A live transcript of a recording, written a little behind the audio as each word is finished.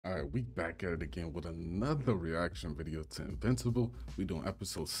Alright, we back at it again with another reaction video to Invincible. We doing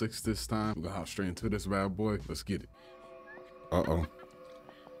episode 6 this time. We're gonna hop straight into this bad boy. Let's get it. Uh-oh.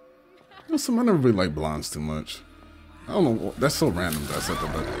 You know, I never really like blondes too much. I don't know, that's so random that I said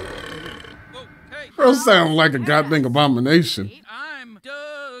that. Girl sound like a goddamn abomination. I'm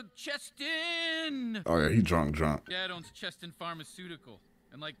Doug Cheston. Oh yeah, he drunk. Dad owns Cheston Pharmaceutical,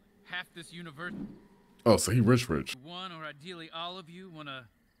 and like half this universe. Oh, so he rich. One, or ideally all of you, want to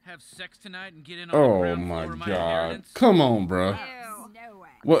have sex tonight and get in on the Oh ground my floor of my god. inheritance? Come on, bro. No way.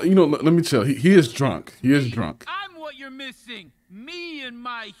 Well, you know, let me chill. He is drunk. He is drunk. I'm what you're missing. Me and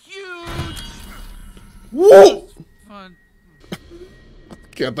my huge Whoa! fun.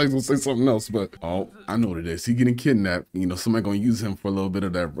 Okay, I thought he was gonna say something else, but oh, I know what it is. He getting kidnapped. You know, somebody gonna use him for a little bit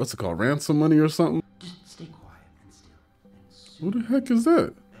of that, what's it called, ransom money or something? Just stay quiet and still. Who the heck is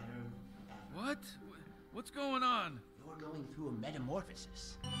that? What? What's going on? You're going through a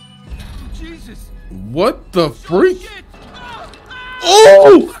metamorphosis. Jesus. What the freak? Shit. Oh!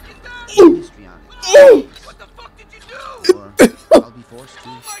 Oh! History on it. Oh! What the fuck did you do? Or I'll be forced to.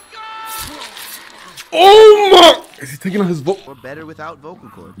 Oh my god! Oh my! Is he taking on his vote? Or better without vocal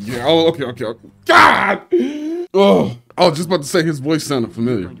cords. Yeah, oh, okay. God! Oh, I was just about to say his voice sounded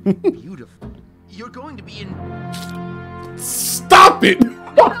familiar. Beautiful. You're going to be in. Stop it!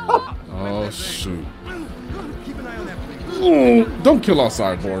 Oh, shoot. Keep an eye on that, please. Oh, don't kill our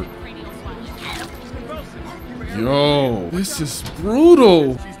cyborg. Yo, this is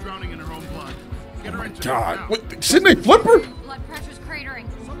brutal. She's drowning in her own blood. Get her into God, wait, shouldn't they flip her? Blood pressure's cratering.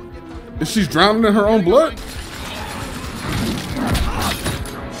 Is she drowning in her own blood?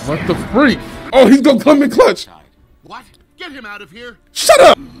 What the freak? Oh, he's gonna come in clutch. What? Get him out of here! Shut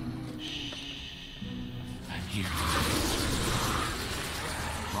up! I'm here.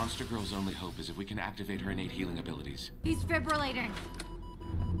 Monster Girl's only hope is if we can activate her innate healing abilities. He's fibrillating.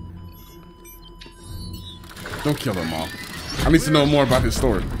 Don't kill her, Mom. I need to know more about his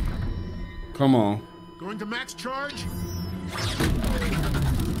story. Come on. Going to max charge?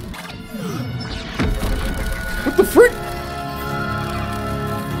 What the freak?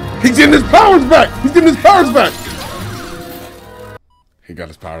 He's getting his powers back! He's getting his powers back! He got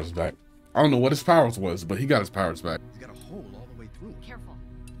his powers back. I don't know what his powers was, but he got his powers back. He's got a hole all the way through. Careful.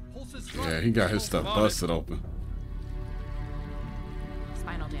 Yeah, he got his stuff busted open.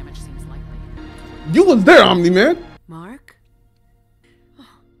 Spinal damage seems likely. You was there, Omni-Man! Mark? Oh,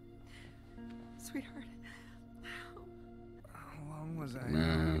 sweetheart. How long was I?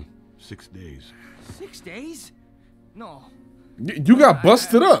 Man. 6 days. 6 days? No. You got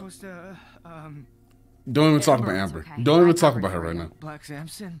busted I was up. supposed to, Don't even talk about Amber's Amber. okay. Don't even I talk covered about her her right right now. Black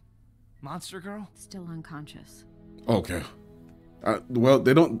Samson? Monster Girl? Still unconscious. Okay. Well,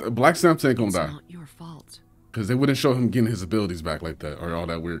 they don't. Black Samson ain't gonna It's die. not your fault. Because they wouldn't show him getting his abilities back like that or all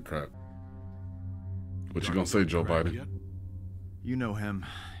that weird crap. What you gonna say, Joe Biden? Yet? You know him.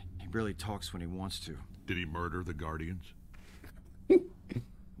 He barely talks when he wants to. Did he murder the Guardians?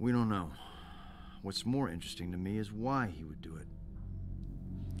 We don't know. What's more interesting to me is why he would do it.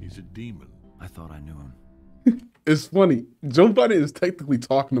 He's a demon. I thought I knew him. It's funny. Joe Biden is technically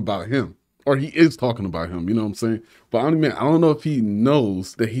talking about him. Or he is talking about him, you know what I'm saying? But I don't know if he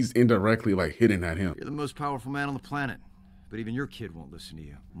knows that he's indirectly like hitting at him. You're the most powerful man on the planet. But even your kid won't listen to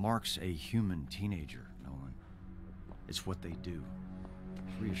you. Mark's a human teenager, Nolan. It's what they do.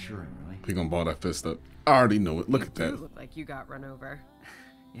 It's reassuring, really. He gonna ball that fist up. I already know it. Look at You that. look like you got run over.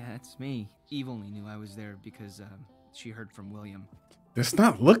 Yeah, it's me. Eve only knew I was there because, she heard from William. It's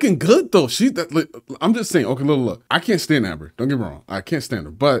not looking good though. I'm just saying, okay, look. I can't stand Amber. Don't get me wrong. I can't stand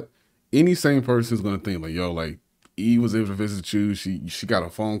her. But any sane person is gonna think like, yo, like, E was able to visit you. She got a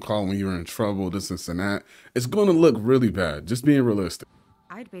phone call when you were in trouble, this and that. It's gonna look really bad. Just being realistic.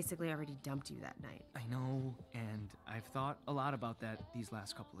 I'd basically already dumped you that night. I know, and I've thought a lot about that these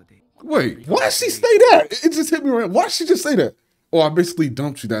last couple of days. Wait, why did she say that? It just hit me right. Why did she just say that? Oh, I basically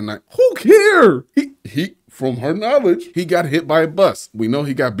dumped you that night. Who cares? He, from her knowledge, he got hit by a bus. We know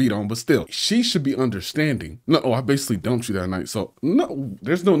he got beat on, but still, she should be understanding. No, I basically dumped you that night. So no,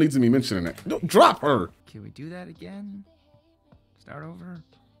 there's no need to be mentioning that. Don't drop her. Can we do that again? Start over?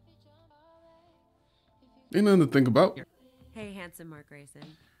 Ain't nothing to think about. Hey, handsome Mark Grayson.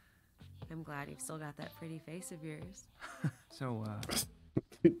 I'm glad you've still got that pretty face of yours. So,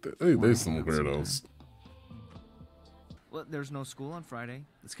 Hey, there's some weirdos. well, there's no school on Friday.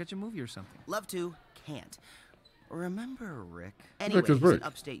 Let's catch a movie or something. Love to, can't. Remember, Rick? Rick Anyways, is Rick. in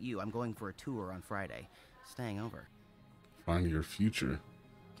upstate you, I'm going for a tour on Friday. Staying over. Find your future.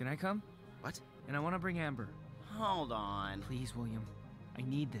 Can I come? What? And I want to bring Amber. Hold on. Please, William. I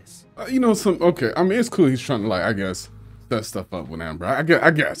need this. You know, okay. I mean, it's cool. He's trying to, like, I guess, that stuff up with Amber. I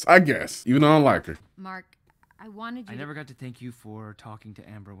guess. Even though I don't like her. Mark, I wanted you I never got to thank you for talking to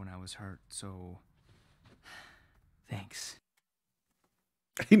Amber when I was hurt, so thanks.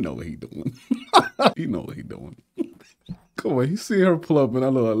 He know what he doing. He know what he doing. Come on, he see her pull up in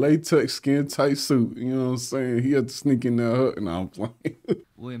that little latex skin tight suit. You know what I'm saying? He had to sneak in there hut, and I'm playing.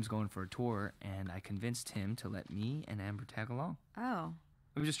 William's going for a tour, and I convinced him to let me and Amber tag along. Oh.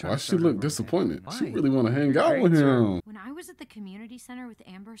 We were just trying Why to she start look over again. disappointed? She Why? really want to hang out Great, with sir. him. When I was at the community center with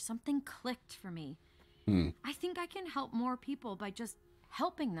Amber, something clicked for me. I think I can help more people by just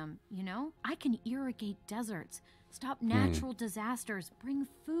helping them, you know? I can irrigate deserts, stop natural disasters, bring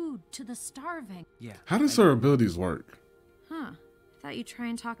food to the starving. Yeah. How does her abilities work? Huh. Thought you'd try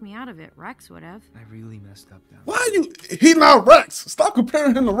and talk me out of it. Rex would have. I really messed up down. Why you? He not Rex. Stop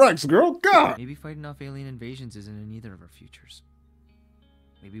comparing him to Rex, girl. God. Maybe fighting off alien invasions isn't in either of our futures.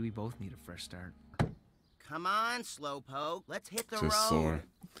 Maybe we both need a fresh start. Come on, Slowpoke. Let's hit the road. Just sore.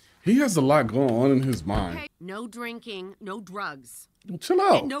 He has a lot going on in his mind. Okay, no drinking, no drugs, Chill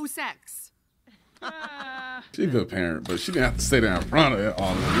out. and no sex. She's a good parent, but she didn't have to stay there in front of it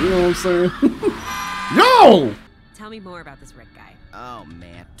all. You know what I'm saying? Yo! Tell me more about this Rick guy. Oh,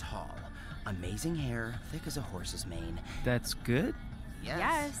 man. Tall. Amazing hair, thick as a horse's mane. That's good?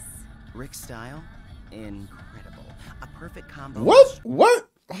 Yes. Rick style, incredible. A perfect combo. What? What?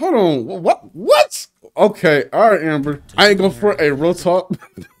 Hold on. What? Okay. All right, Amber. I ain't going for a real talk.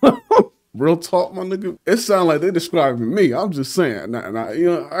 Real talk, my nigga. It sounds like they describing me. I'm just saying. Nah, you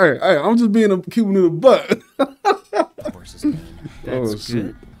know, hey, I'm just keeping it a butt. Horse's mane. That's Oh, shoot.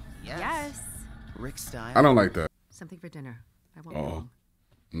 good. Yes. Rick style. I don't like that. Something for dinner. I won't be long.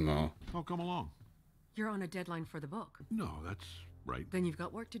 No. Oh, come along. You're on a deadline for the book. No, that's right. Then you've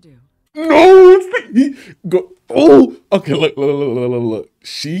got work to do. No, go. Oh, okay. Look.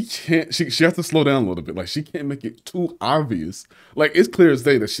 She can't. She has to slow down a little bit. Like she can't make it too obvious. Like it's clear as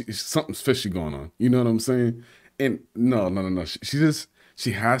day that something's fishy going on. You know what I'm saying? And no.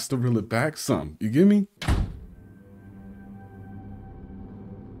 She has to reel it back some. You get me?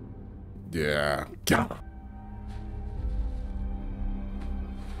 Yeah. Got her.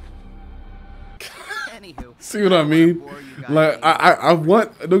 Anywho. See what I mean? Like I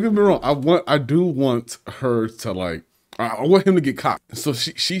want. Don't get me wrong. I do want her to like. I want him to get caught. So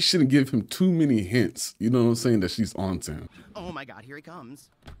she shouldn't give him too many hints. You know what I'm saying? That she's on to him. Oh my God, here he comes.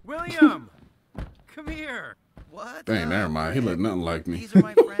 William, come here. What? Dang, never mind. He look nothing like me. These are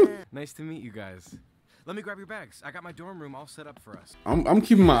my friends. Nice to meet you guys. Let me grab your bags. I got my dorm room all set up for us. I'm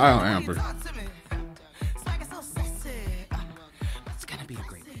keeping my eye on Amber. It's gonna be a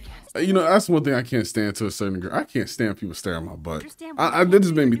great weekend. You know, that's one thing I can't stand to a certain degree. I can't stand people staring at my butt. Understand That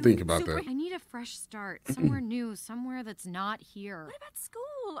just made me think about that. I need a fresh start, somewhere new, somewhere that's not here. What about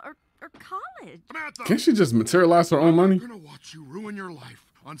school or college? Samantha! Can't she just materialize her own money? I'm gonna watch you ruin your life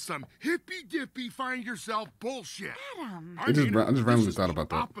on some hippy-dippy find yourself bullshit. Adam. I just randomly thought about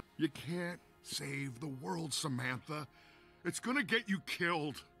that. You can't save the world, Samantha. It's gonna get you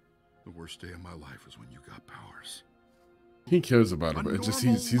killed. The worst day of my life is when you got powers. He cares about it, but it's just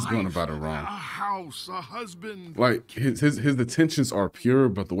he's going about it A wrong. house, a husband. Like his intentions are pure,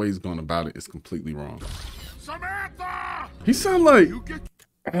 but the way he's going about it is completely wrong. Samantha! He sound like You get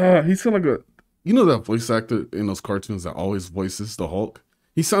he sound like that voice actor in those cartoons that always voices the Hulk.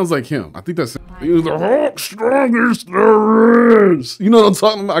 He sounds like him. I think that's he's the Hulk strongest there is. You know what I'm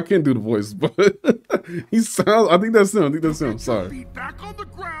talking about? I can't do the voice, but he sounds. I think that's him. Sorry. feet back on the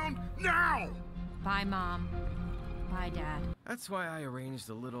ground now. Bye, Mom. Bye, Dad. That's why I arranged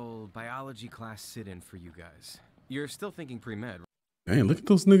a little biology class sit-in for you guys. You're still thinking pre-med, right? Dang, look at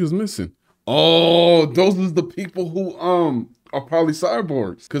those niggas missing. Oh, those is the people who are probably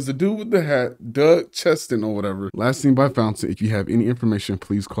cyborgs. Cause the dude with the hat, Doug Cheston or whatever, last seen by Fountain. If you have any information,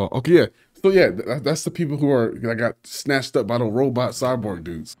 please call. Okay, yeah. So yeah, that's the people that got snatched up by the robot cyborg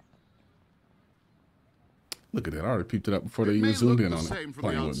dudes. Look at that. I already peeped it up before they even zoomed in on it. Same from the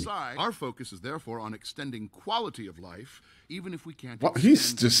Playing with me. outside. Our focus is therefore on extending quality of life, even if we can't. Wow, he's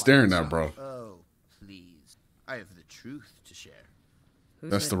extend just life staring at itself. bro. Oh, please. I have the truth to share.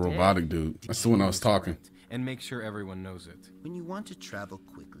 That's the robotic dude. That's the one I was talking. And make sure everyone knows it. When you want to travel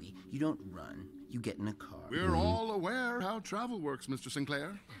quickly, you don't run. You get in a car. We're all aware how travel works, Mr.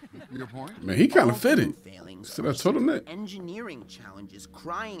 Sinclair. Your point? Man, he kind of fitted. Failings See that turtleneck? engineering challenges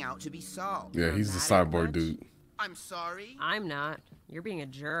crying out to be solved. Yeah, he's the Dramatic cyborg much? dude. I'm sorry. I'm not. You're being a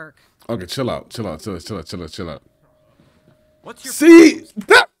jerk. Okay, chill out. What's your See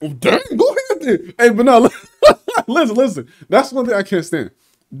that? Dang, go ahead then. Hey, but no, listen. That's one thing I can't stand.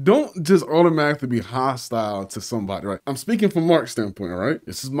 don't just automatically be hostile to somebody, right? I'm speaking from Mark's standpoint, right?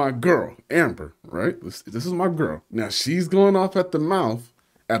 This is my girl, Amber, right? This is my girl. Now she's going off at the mouth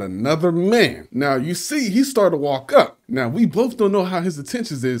at another man. Now you see, he started to walk up. Now we both don't know how his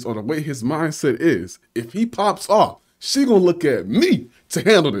intentions is or the way his mindset is. If he pops off, she gonna look at me to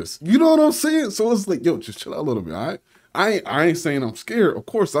handle this. You know what I'm saying? So it's like, yo, just chill out a little bit, all right? I ain't saying I'm scared. Of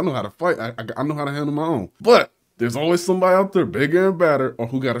course, I know how to fight. I know how to handle my own. But there's always somebody out there bigger and badder or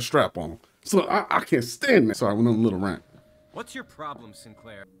who got a strap on them. So I can't stand that. Sorry, I went on a little rant. What's your problem,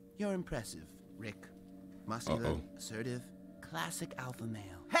 Sinclair? You're impressive, Rick. Muscular, assertive, classic alpha male.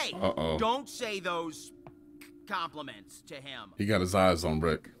 Hey, don't say those compliments to him. He got his eyes on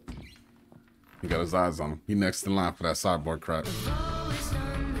Rick. He got his eyes on him. He next in line for that sideboard crap.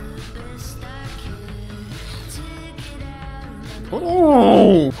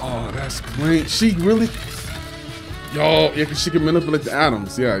 Oh, that's clean. She really, yo, yeah, cause she can manipulate the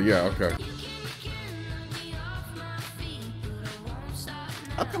atoms. Yeah, okay.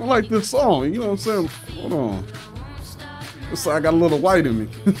 I kind of like this song. You know what I'm saying? Hold on. Looks like I got a little white in me.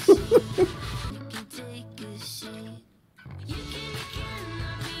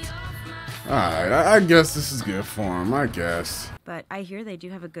 Alright, I guess this is good for him, I guess. But I hear they do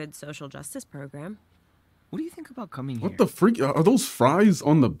have a good social justice program. What do you think about coming here? What the freak? Are those fries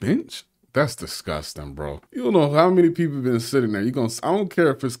on the bench? That's disgusting, bro. You don't know how many people have been sitting there. I don't care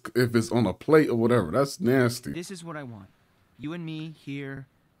if it's on a plate or whatever. That's nasty. This is what I want. You and me here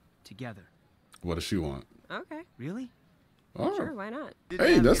together. What does she want? Okay. Really? Oh. Sure, why not?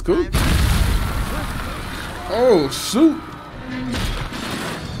 Hey, that's cool. Oh, shoot.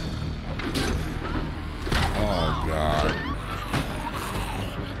 Oh, God.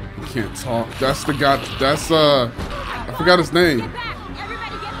 He can't talk. That's the guy. That's, I forgot his name. Get back.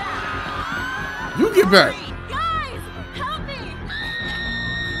 Everybody get back. You get back. Guys, help me.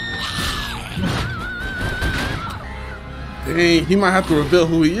 Dang, he might have to reveal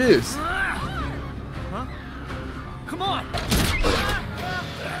who he is. Huh? Come on.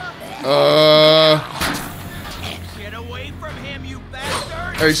 Get away from him, you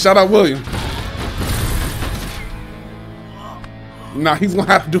bastard! Hey, shout out William. Nah, he's gonna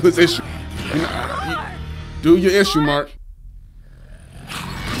have to do his issue. Do your issue, Mark.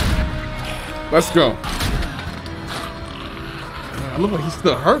 Let's go. I look like he's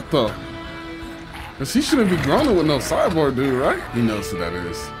still hurt though. Cause he shouldn't be groaning with no cyborg dude, right? He knows who that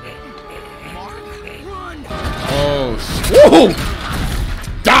is. Oh, whoa!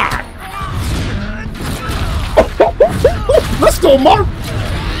 Die! Let's go, Mark!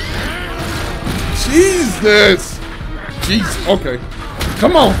 Jesus! Jeez, okay.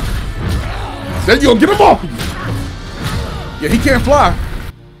 Come on. There you go, get him off! Yeah, he can't fly.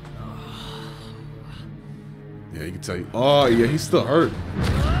 Yeah, you can tell you. Oh, yeah, he's still hurt.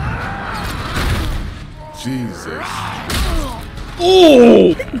 Jesus.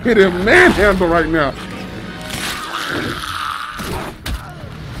 Oh! Hit him manhandle right now.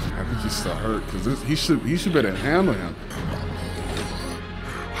 I think he's still hurt because he should be able to handle him.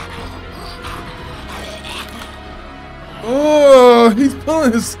 Oh, he's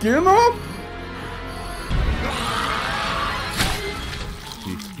pulling his skin off?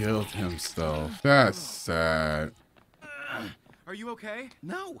 He killed himself. That's sad. Are you okay?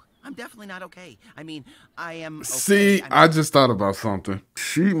 No, I'm definitely not okay. I mean, I am okay. See, I just thought about something.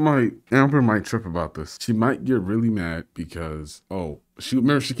 Amber might trip about this. She might get really mad because,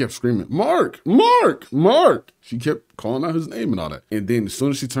 remember she kept screaming, Mark, Mark, Mark. She kept calling out his name and all that. And then as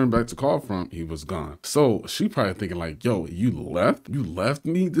soon as she turned back to call from him, he was gone. So she probably thinking like, yo, you left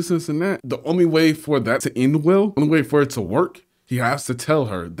me, this and that. The only way for that to end well, only way for it to work, he has to tell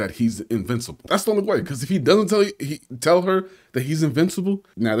her that he's invincible. That's the only way. Because if he doesn't tell her that he's invincible,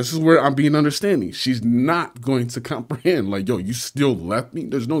 now this is where I'm being understanding. She's not going to comprehend. Like, yo, you still left me?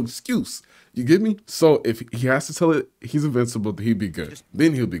 There's no excuse. You get me? So if he has to tell it he's invincible, he'd be good.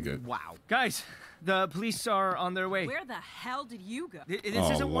 Then he'll be good. Wow. Guys, the police are on their way. Where the hell did you go?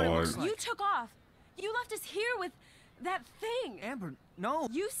 This isn't what it looks like. You took off. You left us here with that thing. Amber, no.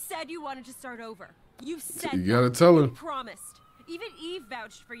 You said you wanted to start over. You said You gotta tell her. You promised. Even Eve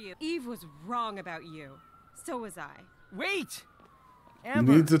vouched for you. Eve was wrong about you. So was I. Wait!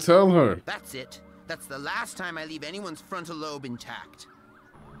 Amber. You need to tell her. That's it. That's the last time I leave anyone's frontal lobe intact.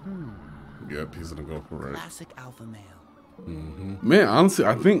 Yep, he's gonna go for it. Classic alpha male. Man, honestly,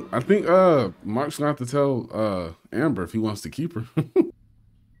 I think Mark's gonna have to tell Amber if he wants to keep her.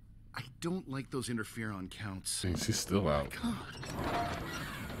 I don't like those interferon counts. Dang, she's still out.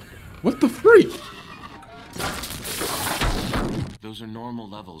 What the freak? Those are normal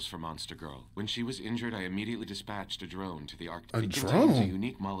levels for Monster Girl. When she was injured, I immediately dispatched a drone to the Arctic. A It drone? contains a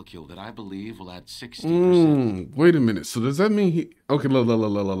unique molecule that I believe will add 60%. Wait a minute. So does that mean he... Okay,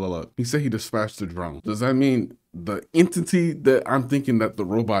 look. He said he dispatched the drone. Does that mean the entity that I'm thinking that the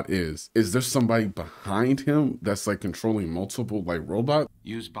robot is there somebody behind him that's like controlling multiple like robots?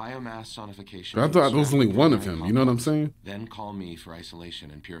 Use biomass sonification. I thought there was only one of him. You know what I'm saying? Then call me for isolation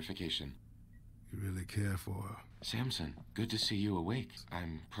and purification. You really care for her? Samson, good to see you awake.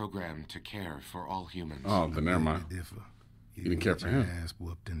 I'm programmed to care for all humans. Oh, then never mind. You didn't care for him. Ass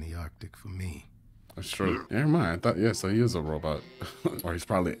whooped in the Arctic for me. That's true. Never mind. I thought, yeah, so he is a robot. Or he's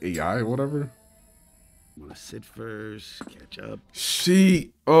probably AI or whatever. Wanna sit first, catch up?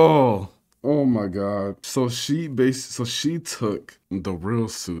 Oh my God. So she took the real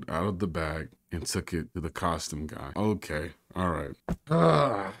suit out of the bag and took it to the costume guy. Okay. All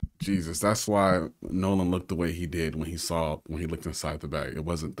right. Jesus. That's why Nolan looked the way he did when he looked inside the bag. It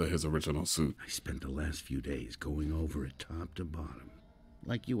wasn't his original suit. I spent the last few days going over it top to bottom,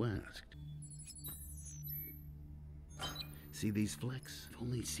 like you asked. See these flecks? I've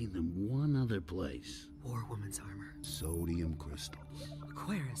only seen them one other place. War woman's armor. Sodium crystals.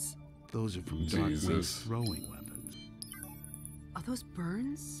 Aquarius. Those are from Darkwing's throwing weapons. Are those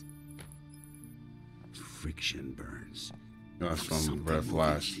burns? Friction burns. That's from Red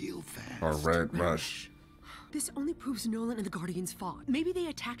Flash. Or Red Rush. This only proves Nolan and the Guardians fought. Maybe they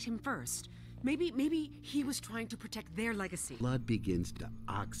attacked him first. Maybe he was trying to protect their legacy. Blood begins to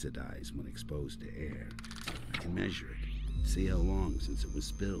oxidize when exposed to air. I can measure it. See how long since it was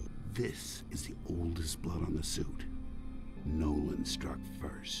spilled. This is the oldest blood on the suit. Nolan struck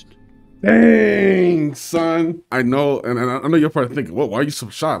first. Dang, son. I know, and I know you're probably thinking, well, why are you so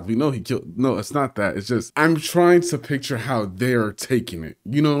shocked? We know he killed. No, it's not that. It's just, I'm trying to picture how they're taking it.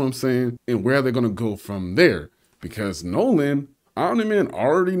 You know what I'm saying? And where they're going to go from there. Because Nolan, OMNIMAN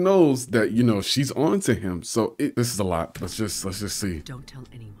already knows that, you know, she's on to him. So this is a lot. Let's just see. Don't tell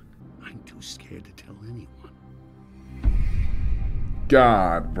anyone. I'm too scared to tell anyone.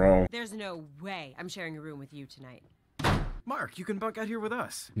 God, bro. There's no way I'm sharing a room with you tonight. Mark, you can bunk out here with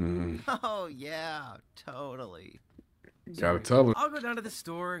us. Oh, yeah, totally. Gotta tell her. I'll go down to the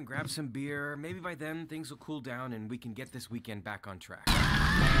store and grab some beer. Maybe by then things will cool down and we can get this weekend back on track.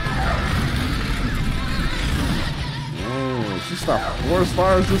 Oh, she stopped forest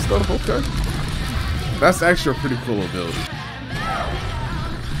fires and stuff? Okay. That's actually a pretty cool ability.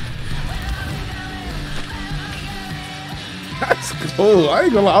 That's cool. I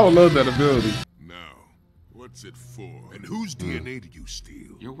ain't gonna lie, I would love that ability. What's it for? And whose DNA did you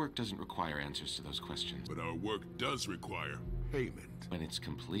steal? Your work doesn't require answers to those questions. But our work does require payment. When it's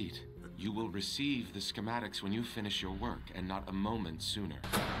complete, you will receive the schematics when you finish your work, and not a moment sooner.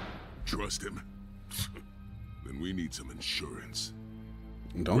 Trust him? Then we need some insurance.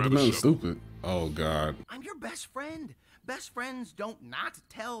 Don't do nothing stupid. Oh, God. I'm your best friend. Best friends don't not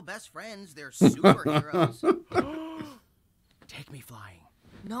tell best friends they're superheroes. Take me flying.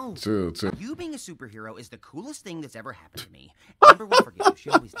 No. Chill. You being a superhero is the coolest thing that's ever happened to me. Amber will forgive you. She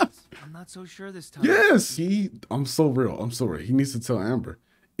always does. I'm not so sure this time. Yes, I'm so real. He needs to tell Amber.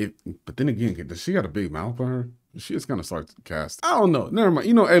 But then again, does she got a big mouth on her? She just kind of starts to cast. I don't know. Never mind.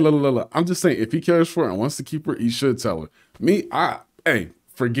 You know, hey, look. I'm just saying, if he cares for her and wants to keep her, he should tell her. Me,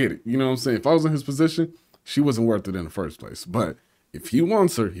 forget it. You know what I'm saying? If I was in his position, she wasn't worth it in the first place. But if he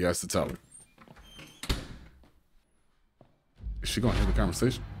wants her, he has to tell her. Is she gonna have the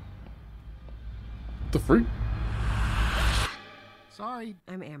conversation? What the freak? Sorry.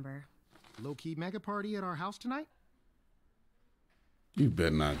 I'm Amber. Low-key mega party at our house tonight? You better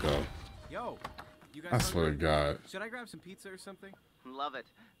not go. Yo, you guys I swear to God. Should I grab some pizza or something? Love it.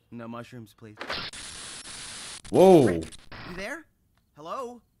 No mushrooms, please. Whoa. Rick, you there?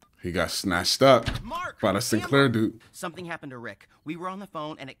 Hello? He got snatched up by the Sinclair dude. Something happened to Rick. We were on the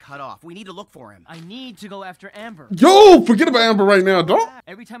phone and it cut off. We need to look for him. I need to go after Amber. Yo, forget about Amber right now, don't.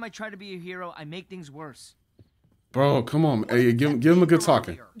 Every time I try to be a hero, I make things worse. Bro, come on. Hey, give him a good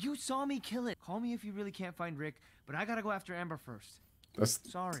talking. You saw me kill it. Call me if you really can't find Rick, but I gotta go after Amber first.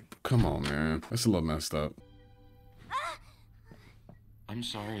 Sorry. Come on, man. That's a little messed up. I'm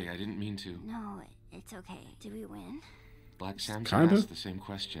sorry, I didn't mean to. No, it's okay. Did we win? Black Samson asked the same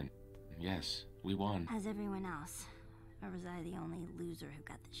question. Yes, we won. As everyone else. Or was I the only loser who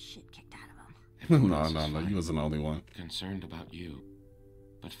got the shit kicked out of him? No. You wasn't the only one. Concerned about you,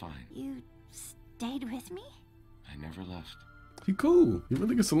 but fine. You stayed with me? I never left. He cool. He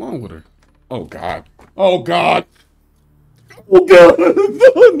really gets along with her. Oh, God. Oh, God. Oh, God.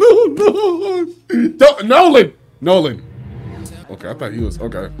 No. Nolan. Okay, I thought he was.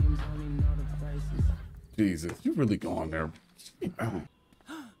 Okay. Jesus, you really going there.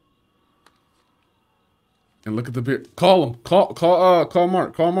 And look at the beard. Call him. Call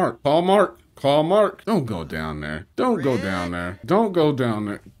Mark. Call Mark. Call Mark. Call Mark. Don't go down there. Don't go down there. Don't go down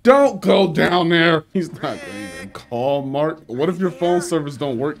there. Don't go down there. He's not going to call Mark. What if your phone service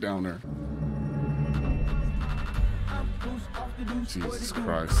don't work down there? Jesus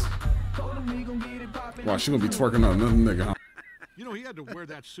Christ. Wow, she gonna be twerking on another nigga, huh? You know, he had to wear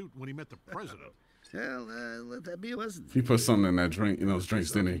that suit when he met the president. Well, let that be a lesson. He put something in that drink, in those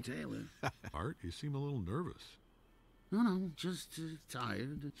drinks, didn't he? Art, you seem a little nervous. No, just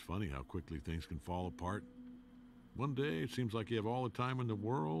tired. It's funny how quickly things can fall apart. One day, it seems like you have all the time in the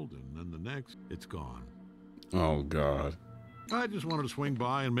world, and then the next, it's gone. Oh, God. I just wanted to swing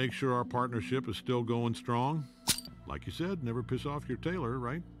by and make sure our partnership is still going strong. Like you said, never piss off your tailor,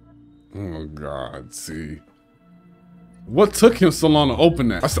 right? Oh, God, see. What took him so long to open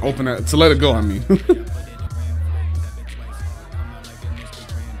that? To open that, to let it go, I mean.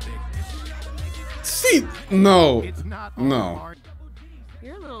 See, no. No.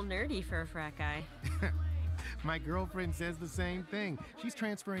 You're a little nerdy for a frat guy. My girlfriend says the same thing. She's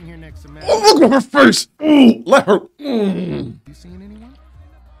transferring here next semester. Oh, look at her face. Ooh, let her. Mm. You seeing anyone?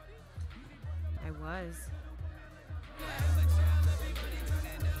 I was.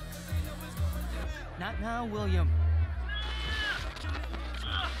 Not now, William.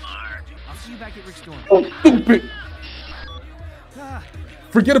 I'll see you back at Rick's dorm. Oh, stupid.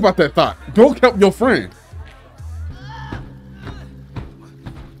 Forget about that thought. Go help your friend.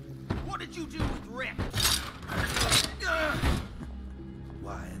 What did you do with Rick?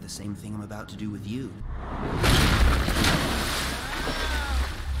 Why, the same thing I'm about to do with you.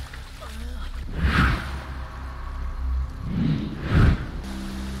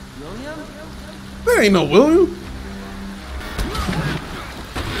 William? There ain't no William.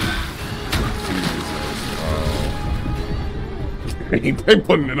 They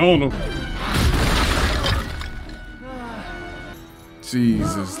putting it on him.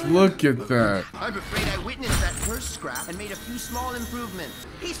 Jesus, look at that. I'm afraid I witnessed that first scrap and made a few small improvements.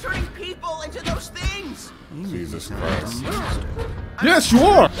 He's turning people into those things. Jesus Christ. Yes, you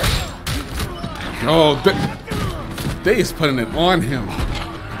are. Oh, they is putting it on him.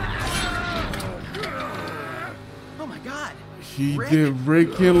 Oh my God. He did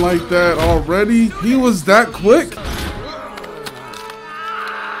Rick in like that already? He was that quick?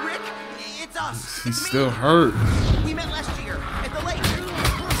 Rick, it's us. He's still hurt. We met last year at the lake.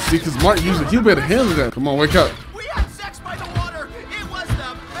 See, because Mark usually, he better handle that. Come on, wake up. We had sex by the water. It was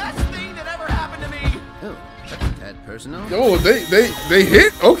the best thing that ever happened to me. Oh, that's a tad personal. Oh, they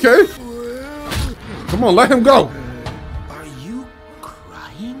hit? Okay. Come on, let him go. Are you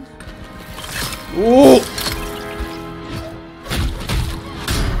crying? Oh.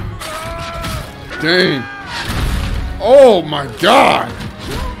 Dang. Oh my God.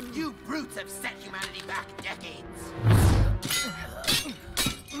 You brutes have set humanity back decades.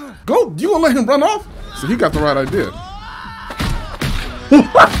 Go, you gonna let him run off? So he got the right idea.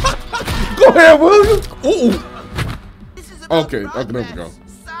 Go ahead, William. Ooh. Okay, there we go.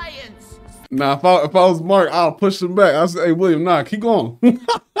 Nah, if I was Mark, I'll push him back. I'll say, hey, William, nah, keep going.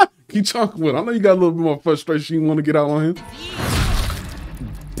 Keep chunking with him. I know you got a little bit more frustration you want to get out on him.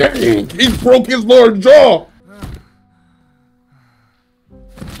 Dang, he broke his lower jaw.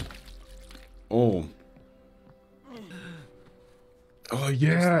 Oh. Oh,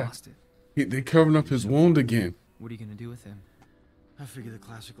 yeah. They covering up his wound again. What are you gonna do with him? I figure the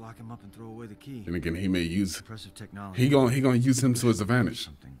classic lock him up and throw away the key. And again, he may use impressive technology. He gonna use him to his advantage.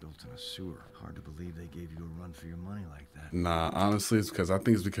 Something built in a sewer. Hard to believe they gave you a run for your money like that. Nah, honestly, it's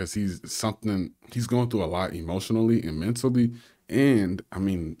because he's going through a lot emotionally and mentally, and I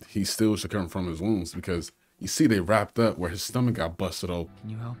mean, he still should come from his wounds because you see they wrapped up where his stomach got busted open. Can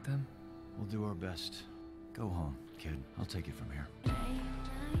you help them? We'll do our best. Go home, kid. I'll take it from here.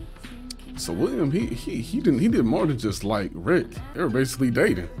 So William, he did more than just like Rick. They were basically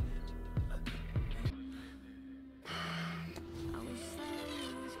dating.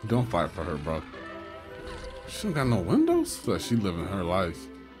 Don't fight for her, bro. She don't got no windows. But she living her life.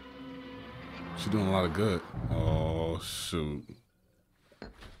 She doing a lot of good. Oh shoot.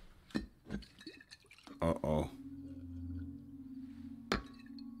 Uh-oh.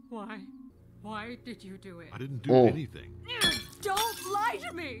 Why did you do it? I didn't do anything. Don't lie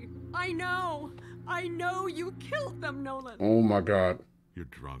to me! I know you killed them, Nolan. Oh my God. You're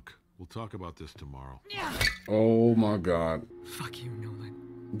drunk. We'll talk about this tomorrow. Oh my God. Fuck you, Nolan.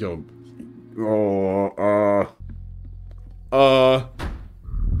 Yo.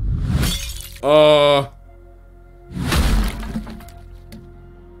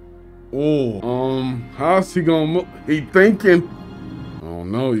 How I fast he gonna he thinking. I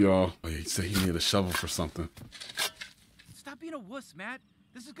don't know, y'all. Oh, he said he needed a shovel for something. Stop being a wuss, Matt.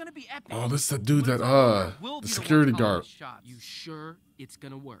 This is gonna be epic. Oh, this is the dude that the security guard. You sure it's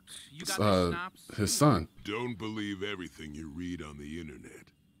gonna work? You got the snaps? His son. Don't believe everything you read on the internet,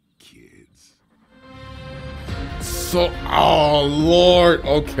 kids. So, oh Lord,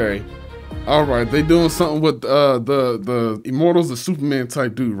 okay. All right, they doing something with the Immortals, the Superman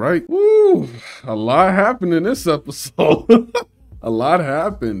type dude, right? Woo, a lot happened in this episode. A lot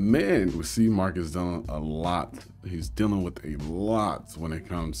happened, man. We see Mark is dealing a lot. He's dealing with a lot when it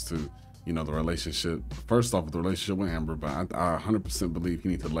comes to, you know, the relationship. First off, with the relationship with Amber, but I 100% believe he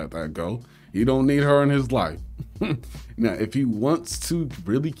needs to let that go. He don't need her in his life. Now, if he wants to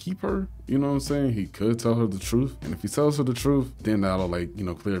really keep her, you know what I'm saying, he could tell her the truth. And if he tells her the truth, then that'll, like, you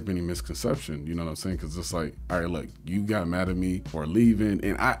know, clear up any misconception, you know what I'm saying? Because it's like, all right, look, you got mad at me for leaving.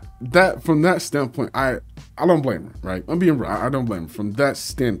 And from that standpoint, I don't blame her, right? I'm being real, I don't blame her from that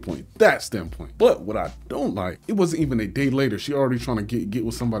standpoint. But what I don't like, it wasn't even a day later, she already trying to get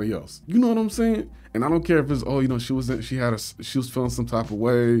with somebody else. You know what I'm saying? And I don't care if it's, oh, you know, she was feeling some type of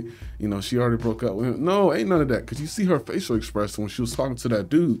way, you know, she already broke up with him. No, ain't none of that. Cause you see her facial expression when she was talking to that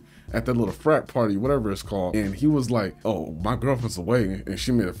dude at that little frat party, whatever it's called. And he was like, oh, my girlfriend's away. And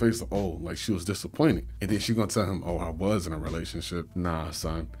she made a face of, oh, like she was disappointed. And then she gonna tell him, oh, I was in a relationship. Nah,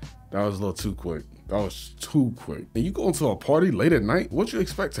 son, that was a little too quick. That was too quick. And you going to a party late at night? What you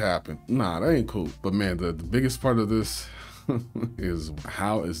expect to happen? Nah, that ain't cool. But man, the biggest part of this is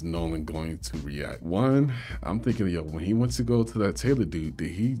how is Nolan going to react? One, I'm thinking, yo, when he went to go to that Taylor dude,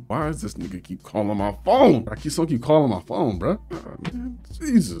 why does this nigga keep calling my phone? I keep calling my phone, bro. Man,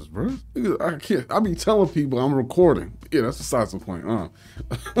 Jesus, bro. I can't, I be telling people I'm recording. Yeah, that's besides the point,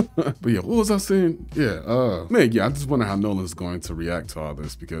 But yeah, what was I saying? Yeah, man, yeah, I just wonder how Nolan's going to react to all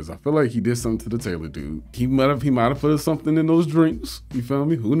this, because I feel like he did something to the Taylor dude. He might have put something in those drinks. You feel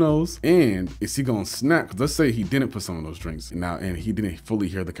me? Who knows? And is he gonna snap? Because let's say he didn't put some of those drinks now, and he didn't fully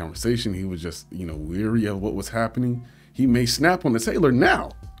hear the conversation. He was just, you know, weary of what was happening. He may snap on the Taylor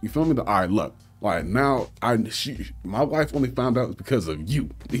now. You feel me? All right, look, all right, now my wife only found out because of you.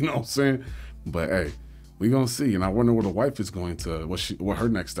 You know what I'm saying? But hey, we gonna see, and I wonder what the wife is going to, what her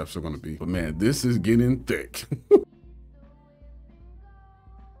next steps are gonna be. But man, this is getting thick.